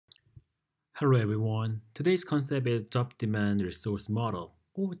Hello everyone. Today's concept is job demand resource model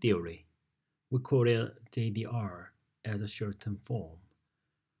or theory. We call it JDR as a short-term form.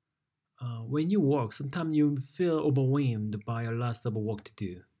 When you work, sometimes you feel overwhelmed by a lot of work to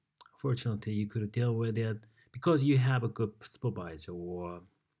do. Fortunately, you could deal with it because you have a good supervisor or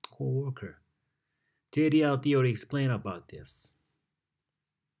co-worker. JDR theory explain about this.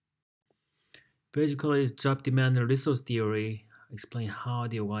 Basically, job demand and resource theory explain how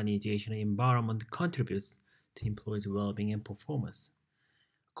the organizational environment contributes to employees' well-being and performance.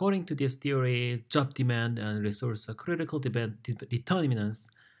 According to this theory, job demand and resource are critical determinants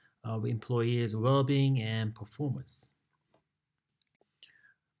of employees' well-being and performance.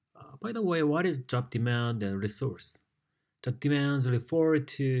 By the way, what is job demand and resource? Job demands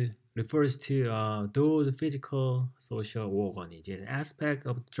refers to those physical, social, or organizational aspects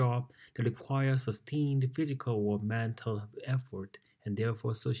of the job that require sustained physical or mental effort and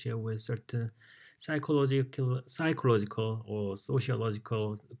therefore associated with certain psychological or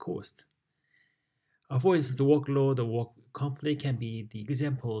sociological cost. For instance, the workload or work conflict can be the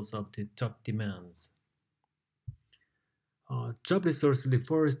examples of the job demands. Job resource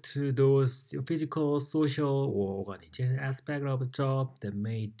refers to those physical, social, or organizational aspects of a job that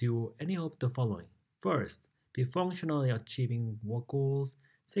may do any of the following. First, be functionally achieving work goals.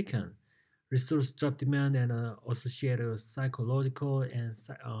 Second, resource job demand and associated psychological and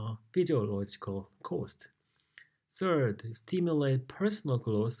physiological cost. Third, stimulate personal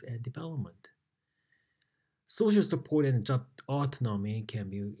growth and development. Social support and job autonomy can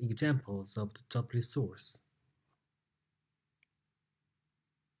be examples of the job resource.